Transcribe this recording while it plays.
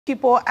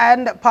People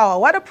and Power.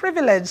 What a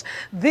privilege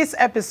this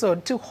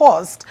episode to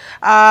host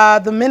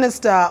the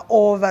Minister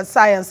of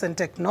Science and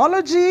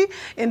Technology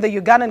in the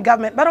Ugandan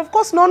government, but of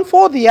course known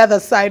for the other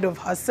side of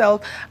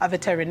herself, a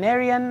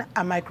veterinarian,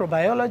 a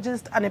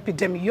microbiologist, an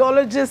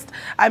epidemiologist.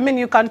 I mean,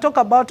 you can talk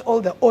about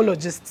all the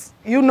ologists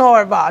you know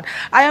about.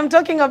 I am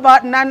talking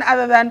about none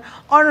other than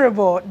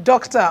Honorable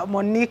Dr.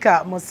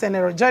 Monica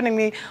Musenero joining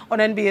me on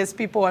NBS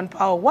People and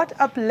Power. What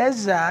a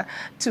pleasure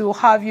to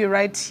have you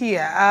right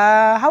here.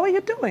 How are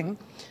you doing?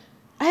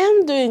 I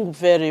am doing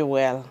very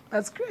well.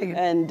 That's great.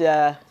 And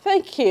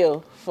thank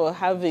you for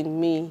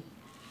having me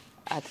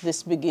at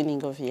this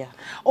beginning of year.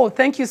 Oh,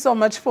 thank you so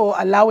much for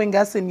allowing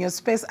us in your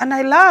space. And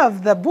I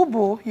love the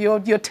boo-boo.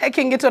 You're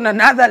taking it on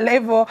another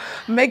level,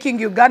 making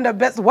Uganda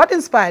best. What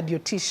inspired your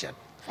T-shirt,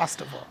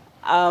 first of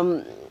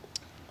all?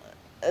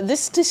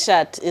 This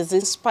T-shirt is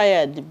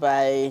inspired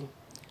by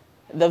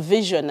the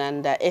vision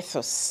and the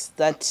ethos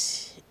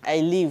that I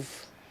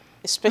live,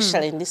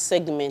 especially in this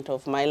segment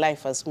of my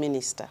life as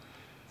minister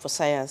for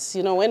science.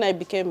 You know, when I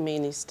became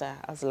minister,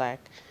 I was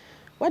like,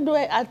 what do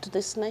I add to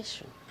this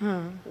nation?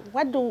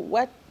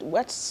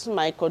 What's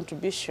my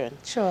contribution?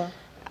 Sure.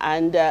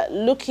 And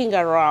looking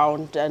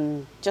around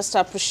and just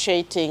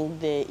appreciating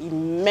the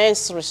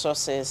immense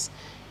resources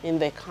in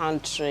the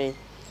country,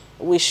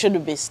 we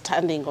should be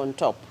standing on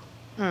top.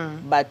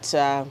 But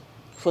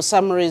for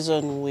some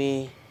reason,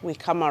 we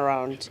come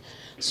around.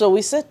 So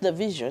we set the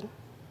vision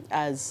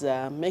as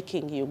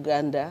making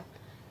Uganda.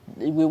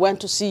 We want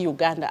to see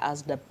Uganda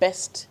as the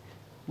best,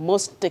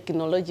 most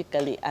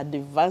technologically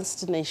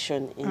advanced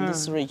nation in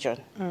this region,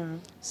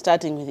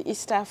 starting with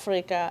East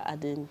Africa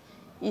and then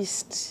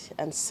East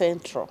and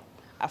Central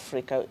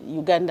Africa.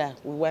 Uganda,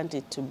 we want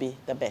it to be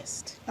the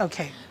best.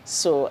 Okay.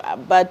 So,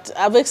 but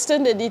I've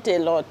extended it a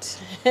lot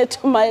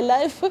to my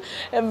life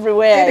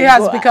everywhere. It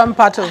has become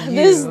part of you.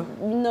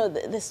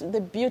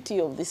 The beauty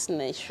of this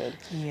nation,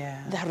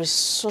 the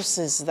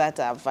resources that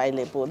are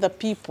available, the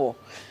people.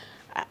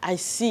 I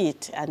see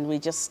it, and we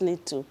just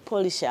need to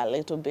polish a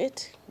little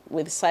bit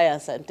with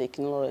science and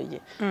technology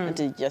and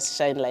to just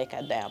shine like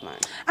a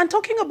diamond. And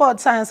talking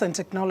about science and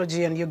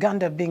technology and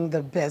Uganda being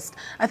the best,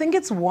 I think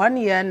it's 1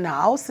 year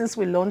now since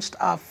we launched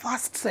our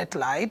first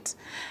satellite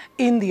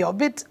in the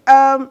orbit.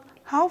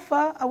 How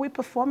far are we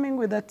performing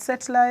with that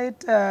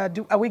satellite?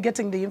 Are we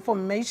getting the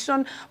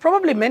information?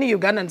 Probably many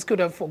Ugandans could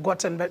have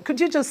forgotten, but could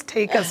you just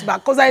take us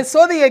back? Because I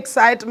saw the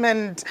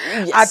excitement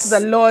at the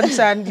launch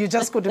and you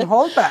just couldn't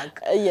hold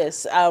back.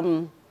 Yes.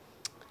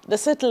 The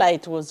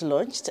satellite was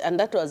launched, and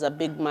that was a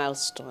big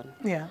milestone.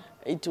 Yeah.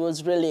 It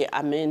was really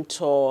a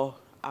mental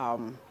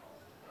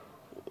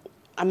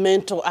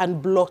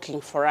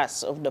unblocking for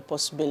us of the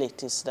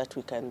possibilities that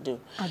we can do.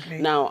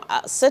 Agreed. Now,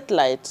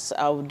 satellites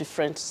are of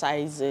different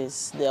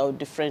sizes, they are of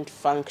different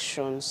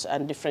functions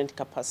and different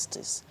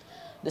capacities.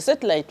 The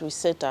satellite we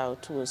set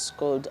out was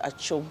called a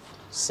Chub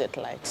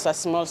satellite. It's a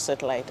small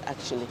satellite,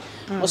 actually.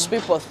 Most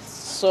people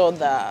saw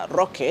the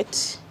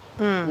rocket,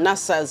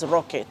 NASA's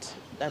rocket.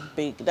 That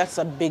big, that's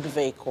a big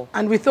vehicle.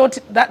 And we thought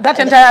that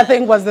entire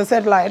thing was the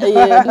satellite.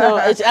 Yeah, no,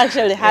 it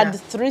actually had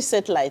 3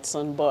 satellites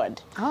on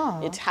board. Oh.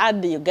 It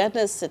had the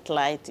Uganda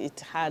satellite, it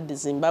had the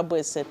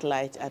Zimbabwe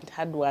satellite, and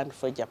had one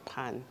for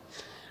Japan.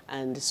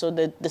 And so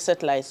the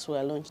satellites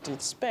were launched in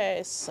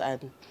space,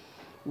 and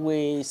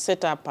we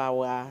set up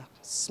our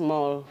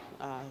small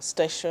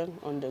station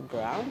on the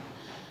ground.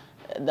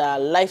 The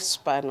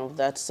lifespan of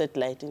that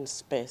satellite in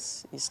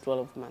space is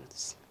 12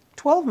 months.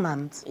 12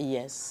 months?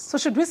 Yes. So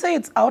should we say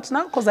it's out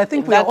now? Because I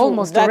think we are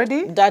almost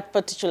ready. That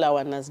particular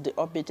one has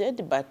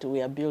deorbited, but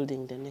we are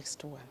building the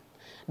next one.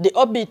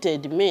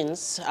 Deorbited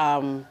means,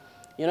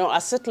 you know, a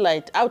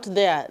satellite out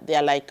there, they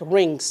are like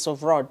rings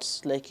of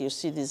rods. Like you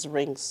see these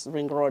ring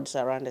rods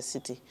around the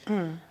city.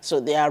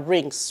 So they are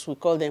rings. We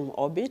call them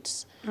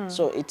orbits.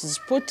 So it is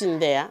put in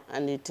there,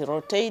 and it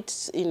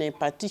rotates in a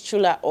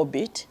particular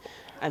orbit.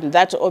 And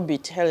that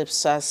orbit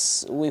helps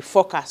us, we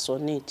focus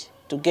on it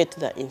to get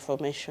the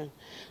information.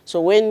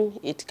 So when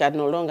it can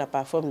no longer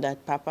perform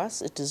that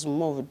purpose, it is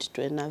moved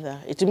to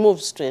another, it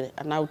moves to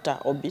an outer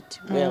orbit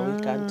where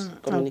we can't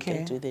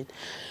communicate with it.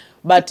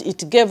 But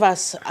it gave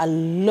us a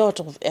lot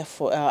of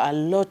effort, a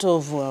lot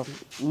of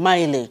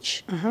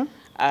mileage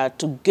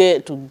to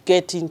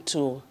get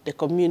into the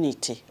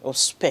community of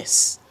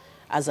space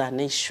as a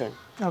nation.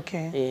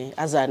 Okay.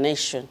 As a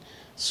nation.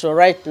 So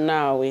right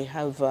now we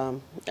have our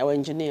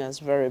engineers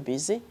very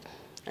busy,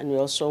 and we're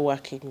also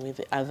working with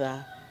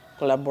other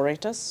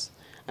collaborators.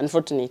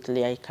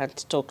 Unfortunately, I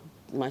can't talk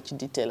much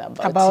detail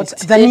about it.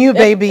 The new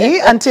baby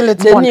until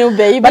it's the born. New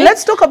baby. But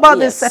let's talk about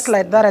this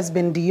satellite that has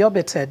been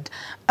deorbited.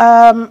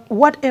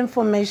 What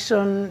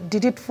information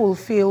did it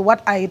fulfill?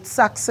 What are its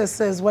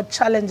successes? What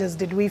challenges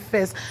did we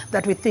face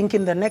that we think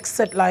in the next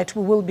satellite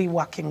we will be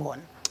working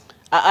on?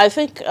 I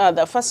think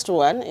the first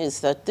one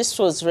is that this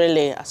was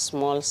really a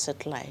small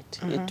satellite.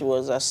 It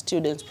was a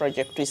student's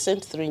project. We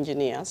sent 3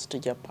 engineers to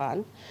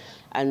Japan,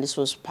 and this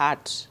was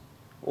part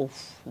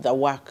of the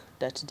work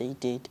that they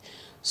did.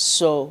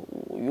 So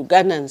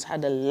Ugandans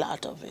had a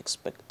lot of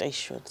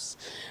expectations.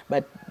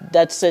 But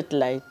that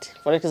satellite,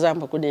 for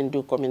example, couldn't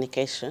do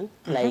communication,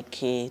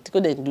 like it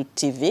couldn't do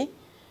TV,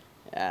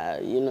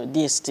 you know,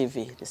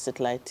 DSTV, the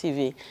satellite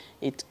TV.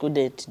 It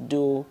couldn't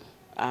do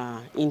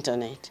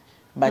internet,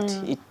 but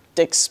it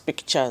takes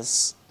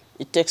pictures.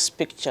 It takes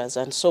pictures,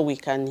 and so we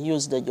can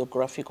use the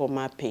geographical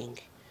mapping.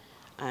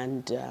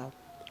 And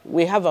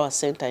we have our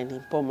center in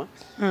Impoma.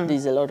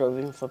 There's a lot of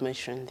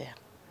information there.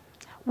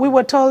 We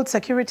were told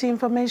security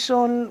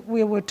information.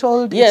 We were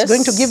told Yes. it's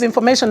going to give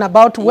information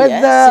about weather.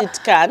 Yes,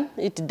 it can.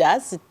 It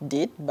does. It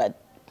did. But,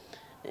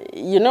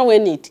 you know,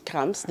 when it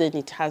comes, then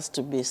it has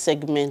to be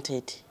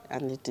segmented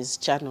and it is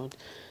channeled.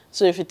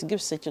 So if it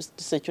gives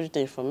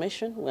security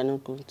information, we're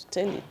not going to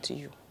tell it to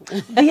you.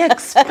 The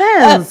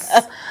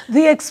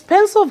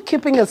expense of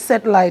keeping a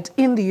satellite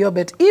in the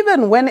orbit,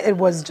 even when it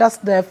was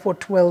just there for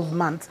 12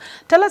 months.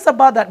 Tell us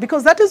about that,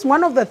 because that is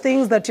one of the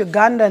things that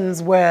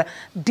Ugandans were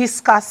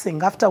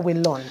discussing after we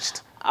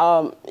launched.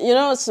 You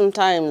know,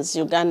 sometimes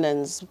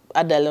Ugandans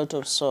add a lot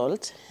of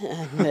salt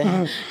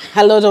and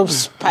a lot of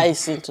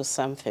spice into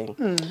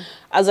something.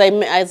 As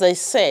I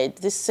said,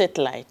 this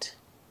satellite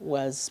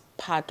was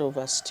part of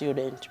a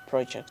student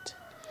project.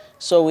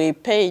 So we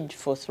paid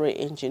for 3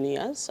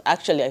 engineers.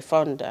 Actually, I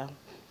found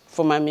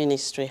for my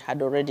ministry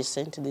had already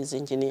sent these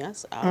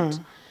engineers out.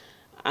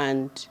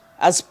 And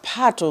as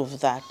part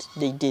of that,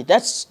 they did.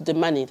 That's the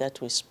money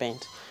that we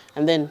spent.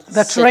 And then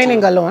the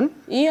training alone?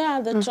 Yeah,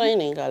 the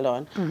training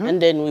alone.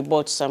 And then we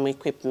bought some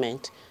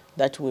equipment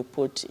that we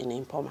put in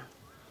Impoma.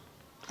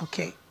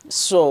 Okay.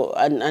 So,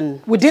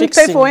 and we didn't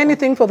pay for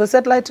anything for the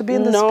satellite to be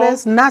in the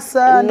space?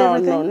 NASA and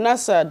everything? No,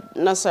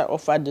 NASA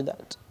offered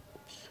that.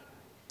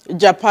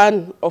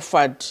 Japan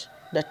offered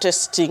the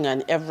testing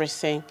and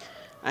everything,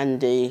 and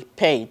they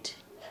paid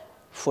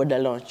for the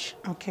launch.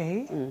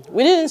 Okay.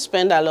 We didn't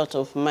spend a lot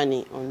of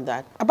money on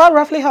that. About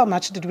roughly how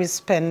much did we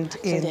spend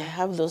in? So they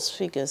have those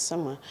figures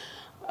somewhere.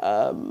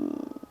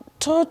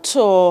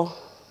 Total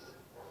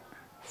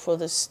for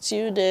the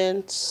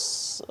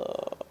students...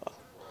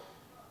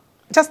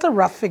 just a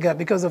rough figure,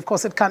 because of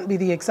course it can't be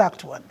the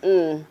exact one.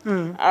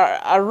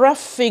 A rough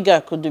figure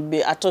could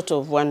be a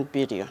total of 1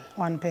 billion.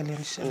 1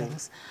 billion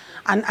shillings.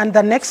 And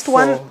the next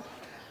one?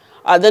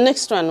 The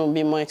next one will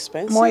be more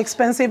expensive. More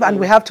expensive, and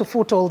we have to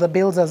foot all the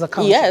bills as a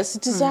country. Yes,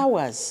 it is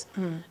ours.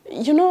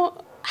 You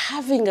know,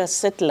 having a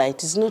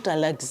satellite is not a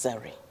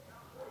luxury.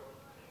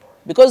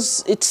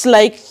 Because it's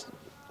like,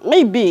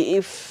 maybe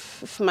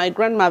if my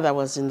grandmother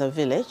was in the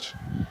village,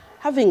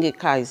 having a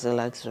car is a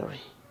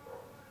luxury.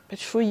 But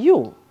for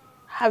you,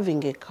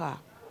 having a car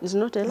is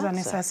not a luxury.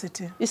 It's a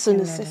necessity. It's a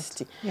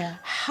necessity. Yeah.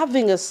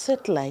 Having a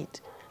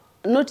satellite,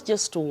 not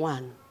just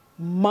one,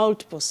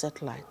 multiple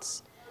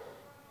satellites,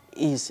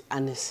 is a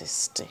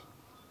necessity.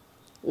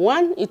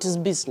 One, it is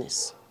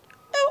business.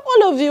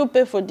 All of you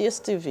pay for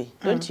DSTV,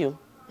 don't you?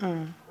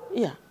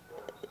 Yeah,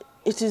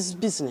 it is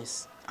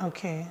business.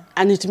 Okay.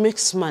 And it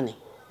makes money.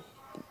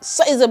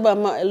 Sizable,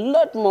 a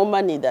lot more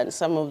money than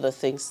some of the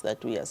things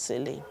that we are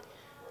selling.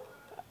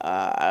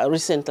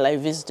 Recently, I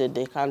visited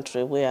a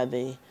country where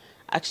they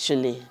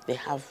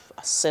have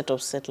a set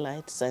of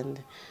satellites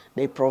and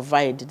they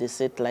provide the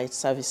satellite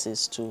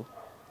services to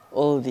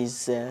all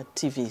these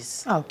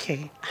TVs.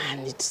 Okay.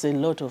 And it's a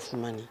lot of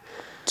money.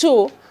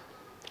 2,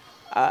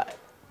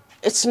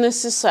 it's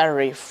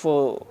necessary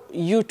for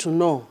you to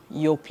know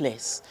your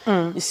place.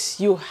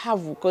 You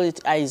have, we call it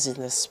eyes in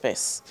the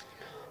space.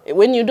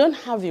 When you don't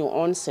have your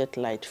own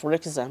satellite, for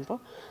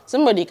example,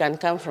 somebody can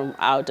come from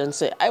out and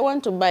say, I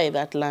want to buy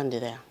that land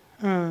there.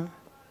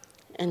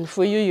 And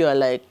for you, you are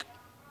like,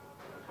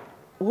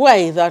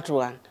 why that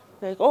one?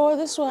 Like, oh,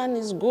 this one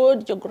is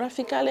good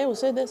geographically, we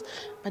say this.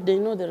 But they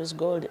know there is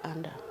gold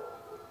under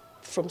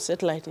from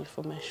satellite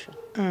information.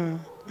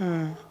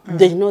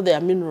 They know there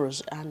are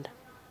minerals under.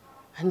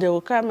 And they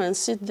will come and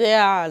sit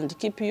there and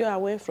keep you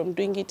away from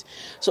doing it.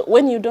 So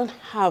when you don't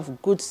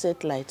have good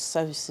satellite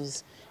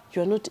services,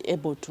 you're not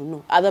able to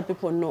know. Other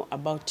people know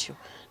about you.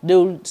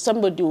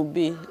 Somebody will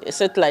be, a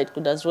satellite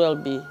could as well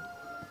be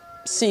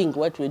seeing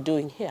what we're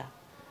doing here.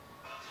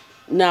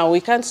 Now,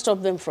 we can't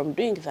stop them from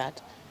doing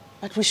that,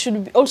 but we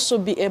should also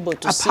be able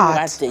to see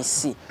what they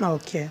see.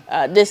 Okay.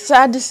 The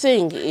third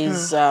thing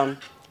is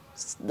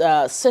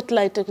the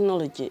satellite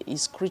technology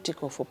is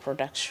critical for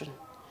production.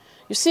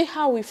 You see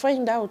how we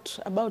find out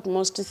about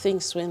most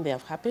things when they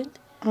have happened?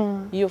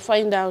 You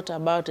find out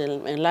about a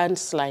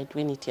landslide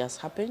when it has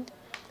happened.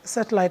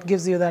 Satellite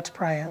gives you that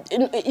prior.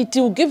 It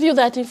will give you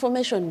that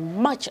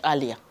information much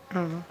earlier.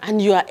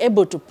 And you are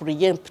able to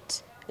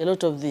preempt a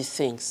lot of these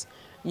things.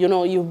 You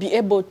know, you'll be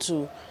able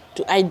to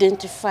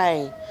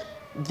identify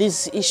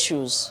these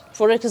issues.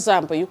 For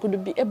example, you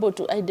could be able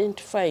to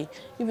identify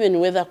even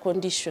weather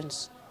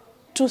conditions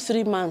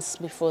 2-3 months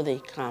before they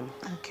come.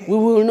 Okay. We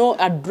will know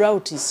a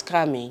drought is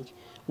coming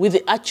with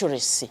the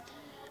accuracy.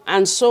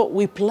 And so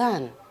we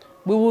plan.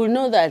 We will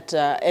know that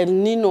El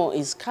Nino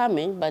is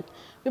coming, but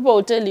people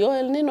will tell you, oh,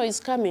 El Nino is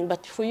coming,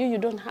 but for you, you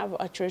don't have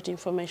accurate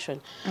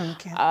information.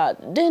 Okay.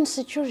 Then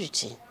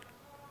security.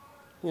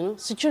 You know,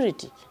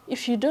 security.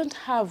 If you don't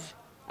have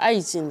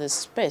eyes in the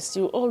space,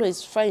 you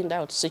always find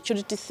out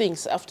security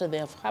things after they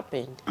have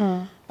happened.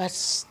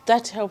 But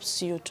that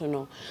helps you to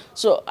know.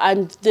 So,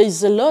 and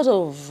there's a lot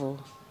of,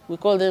 we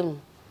call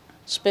them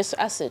space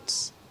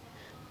assets.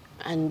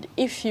 And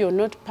if you're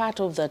not part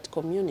of that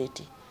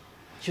community,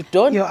 you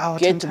don't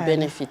get to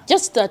benefit.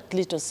 Just that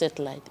little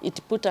satellite, it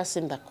put us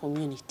in the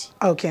community.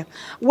 Okay.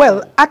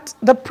 Well, at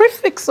the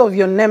prefix of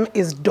your name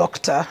is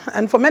doctor.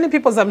 And for many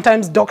people,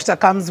 sometimes doctor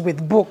comes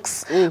with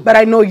books. But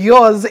I know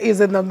yours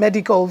is in the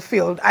medical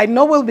field. I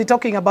know we'll be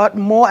talking about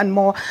more and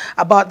more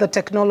about the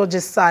technology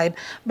side.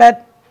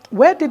 But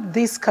where did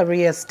this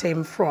career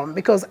stem from?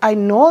 Because I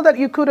know that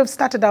you could have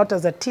started out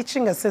as a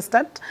teaching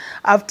assistant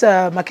after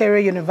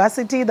Makerere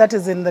University, that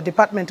is in the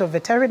Department of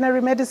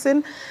Veterinary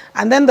Medicine.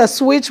 And then the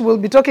switch, we'll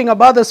be talking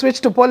about the switch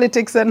to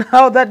politics and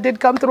how that did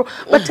come through.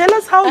 But tell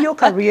us how your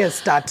career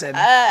started.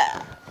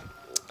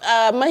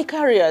 My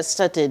career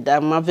started,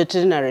 I'm a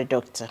veterinary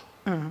doctor.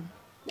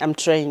 I'm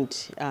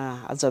trained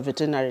as a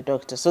veterinary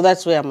doctor. So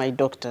that's where my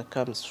doctor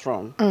comes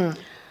from.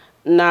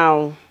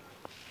 Now,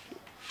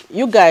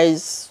 you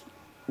guys,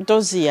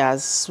 those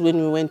years when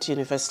we went to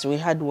university, we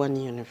had one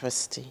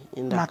university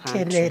in the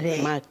country.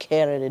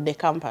 Makerere, the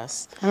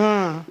campus.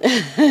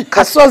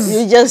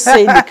 You just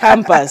say the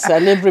campus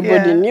and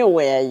everybody knew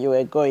where you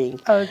were going.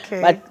 Okay.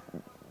 But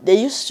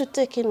they used to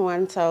take in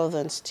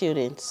 1,000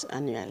 students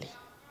annually.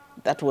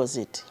 That was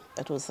it.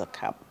 That was the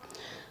cap.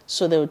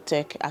 So they would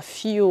take a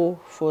few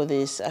for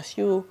this, a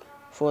few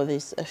for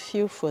this, a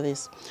few for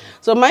this.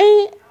 So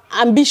my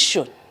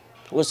ambition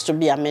was to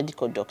be a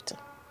medical doctor.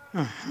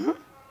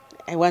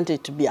 I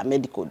wanted to be a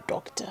medical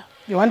doctor.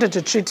 You wanted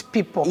to treat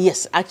people?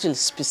 Yes, actually,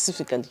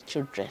 specifically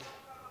children.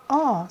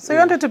 Oh, so you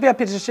wanted to be a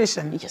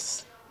pediatrician?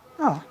 Yes.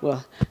 Oh.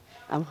 Well,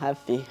 I'm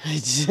happy I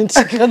didn't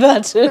go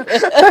that.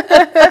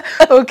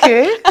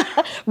 Okay.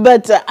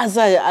 But as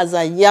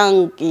a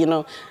young, you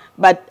know,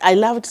 but I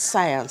loved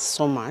science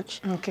so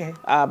much. Okay.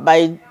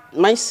 By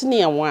my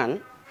senior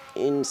one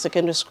in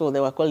secondary school, they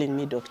were calling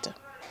me doctor.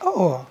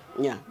 Oh.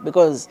 Yeah,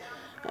 because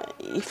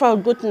if I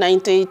got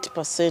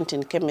 98%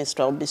 in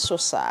chemistry, I would be so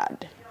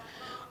sad.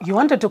 You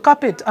wanted to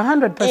cap it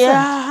 100%?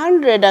 Yeah,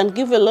 100 and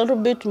give a little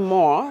bit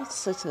more,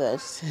 such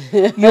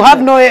that... You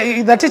have no...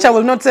 The teacher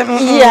will not say,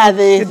 yeah,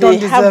 they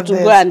have to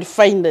go and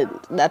find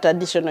that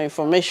additional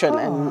information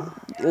and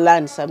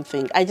learn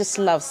something. I just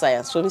love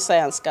science. For me,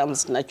 science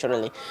comes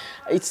naturally.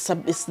 It's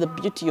the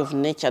beauty of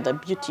nature, the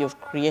beauty of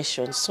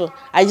creation. So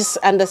I just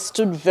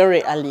understood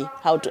very early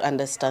how to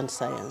understand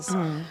science.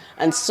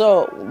 And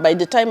so by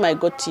the time I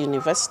got to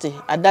university,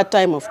 at that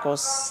time, of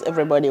course,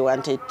 everybody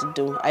wanted to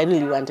do... I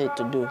really wanted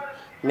to do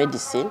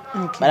medicine,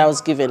 but I was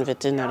given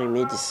veterinary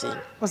medicine.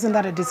 Wasn't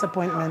that a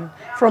disappointment?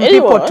 From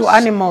people to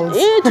animals?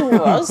 It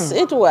was,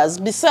 it was.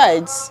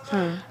 Besides,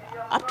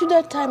 up to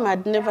that time,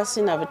 I'd never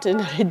seen a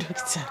veterinary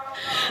doctor.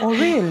 Oh,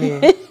 really?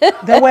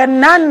 There were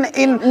none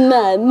in...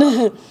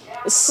 None.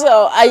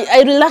 So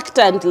I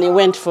reluctantly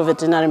went for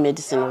veterinary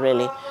medicine,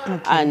 really.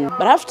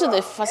 But after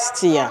the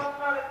first year,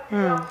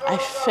 I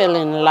fell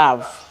in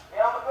love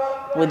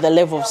with the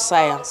level of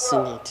science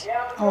in it.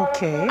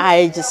 Okay.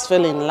 I just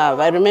fell in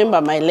love. I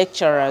remember my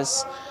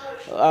lecturers,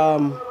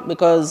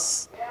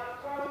 because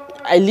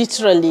I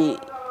literally,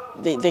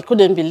 they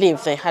couldn't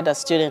believe they had a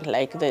student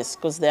like this,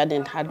 because they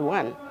hadn't had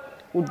one,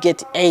 would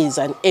get A's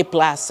and A+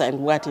 and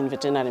what in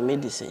veterinary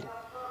medicine.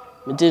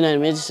 Veterinary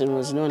medicine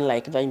was known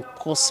like the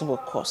impossible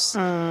course.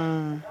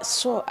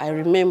 So I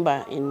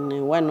remember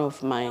in one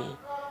of my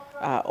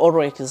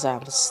oral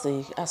exams,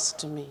 they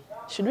asked me,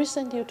 should we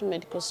send you to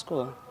medical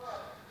school?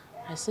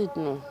 I said,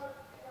 no,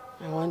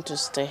 I want to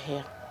stay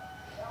here.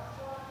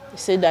 He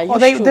said, are you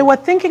sure? They were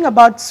thinking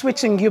about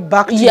switching you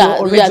back to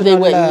your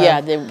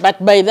original...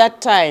 but by that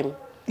time...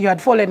 You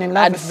had fallen in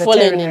love with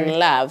veterinary. I'd fallen in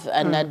love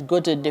and I'd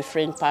got a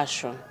different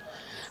passion.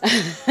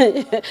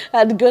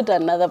 I'd got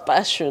another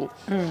passion.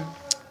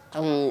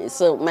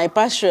 So my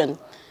passion,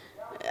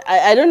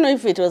 I don't know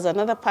if it was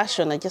another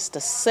passion or just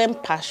the same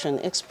passion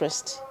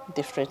expressed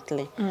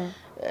differently.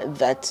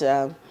 That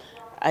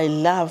I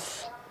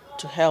love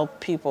to help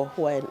people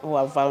who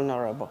are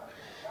vulnerable.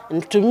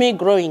 And to me,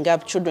 growing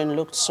up, children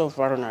looked so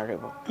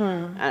vulnerable.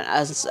 And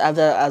as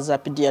a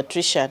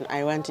pediatrician,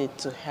 I wanted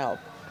to help.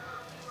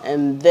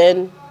 And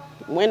then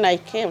when I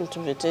came to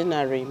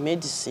veterinary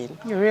medicine...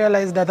 You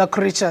realized that the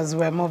creatures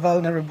were more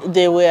vulnerable.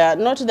 They were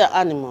not the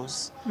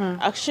animals.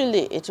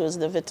 Actually, it was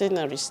the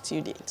veterinary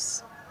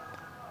students.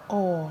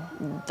 Oh.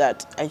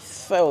 That I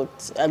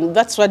felt, and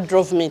that's what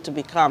drove me to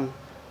become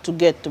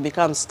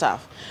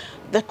staff.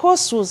 The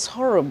course was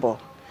horrible.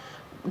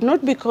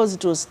 Not because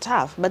it was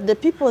tough, but the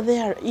people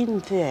there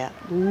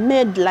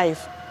made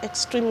life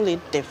extremely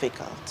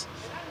difficult.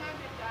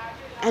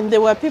 And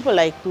there were people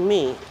like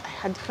me. I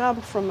had come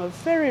from a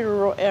very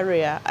rural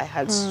area. I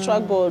had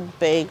struggled,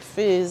 paying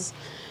fees.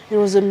 It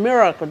was a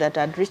miracle that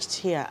I'd reached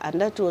here,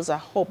 and that was a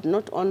hope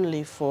not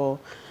only for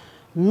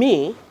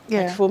me,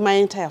 but for my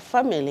entire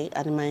family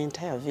and my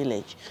entire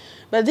village.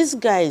 But these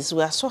guys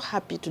were so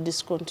happy to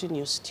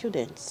discontinue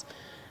students.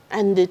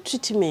 And the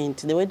treatment,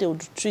 the way they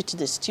would treat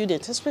the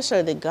students,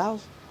 especially the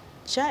girl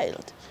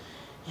child,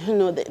 you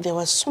know, there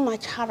was so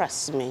much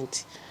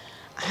harassment.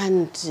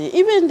 And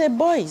even the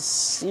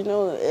boys, you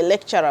know, a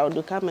lecturer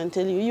would come and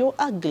tell you, you're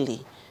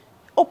ugly,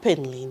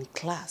 openly in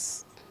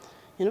class.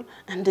 You know,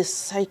 and the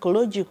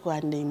psychological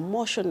and the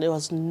emotion, there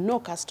was no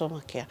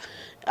customer care.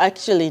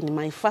 Actually, in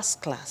my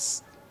first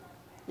class,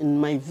 in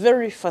my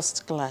very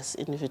first class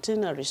in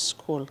veterinary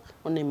school,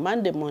 on a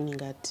Monday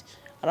morning at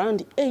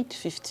around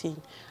 8:15,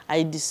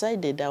 I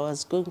decided I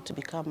was going to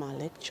become a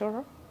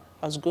lecturer.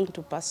 I was going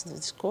to pass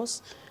this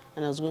course,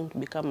 and I was going to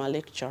become a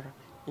lecturer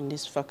in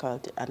this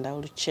faculty, and I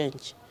will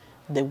change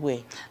the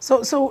way.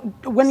 So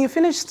when you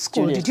finished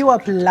school, did you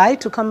apply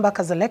to come back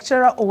as a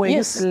lecturer, or were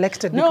you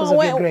selected because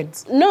of your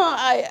grades? No,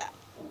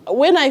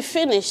 when I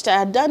finished, I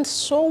had done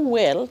so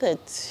well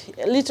that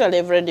literally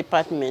every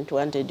department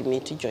wanted me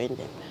to join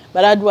them.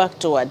 But I'd worked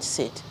towards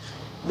it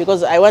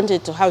because I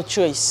wanted to have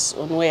choice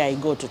on where I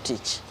go to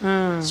teach.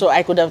 So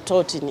I could have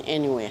taught in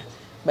anywhere.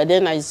 But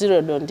then I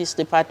zeroed on this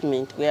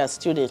department where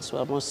students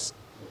were most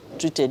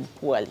treated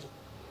poorly.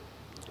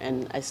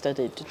 And I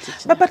started to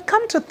teach them. But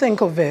come to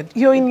think of it,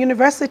 you're in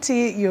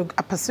university, you're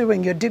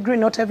pursuing your degree.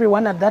 Not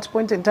everyone at that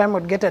point in time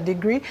would get a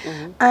degree.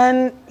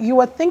 And you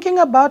were thinking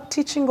about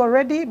teaching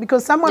already?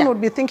 Because someone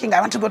would be thinking, I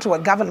want to go to a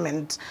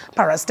government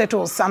parastatal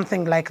or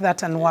something like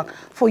that and work.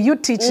 For you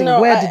teaching,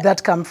 where did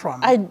that come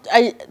from?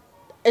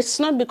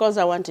 It's not because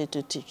I wanted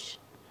to teach.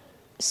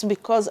 It's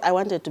because I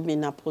wanted to be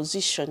in a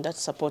position that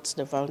supports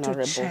the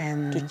vulnerable,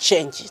 to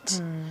change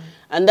it.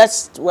 And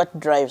that's what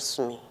drives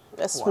me.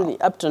 That's really,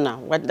 up to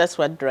now, that's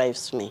what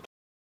drives me.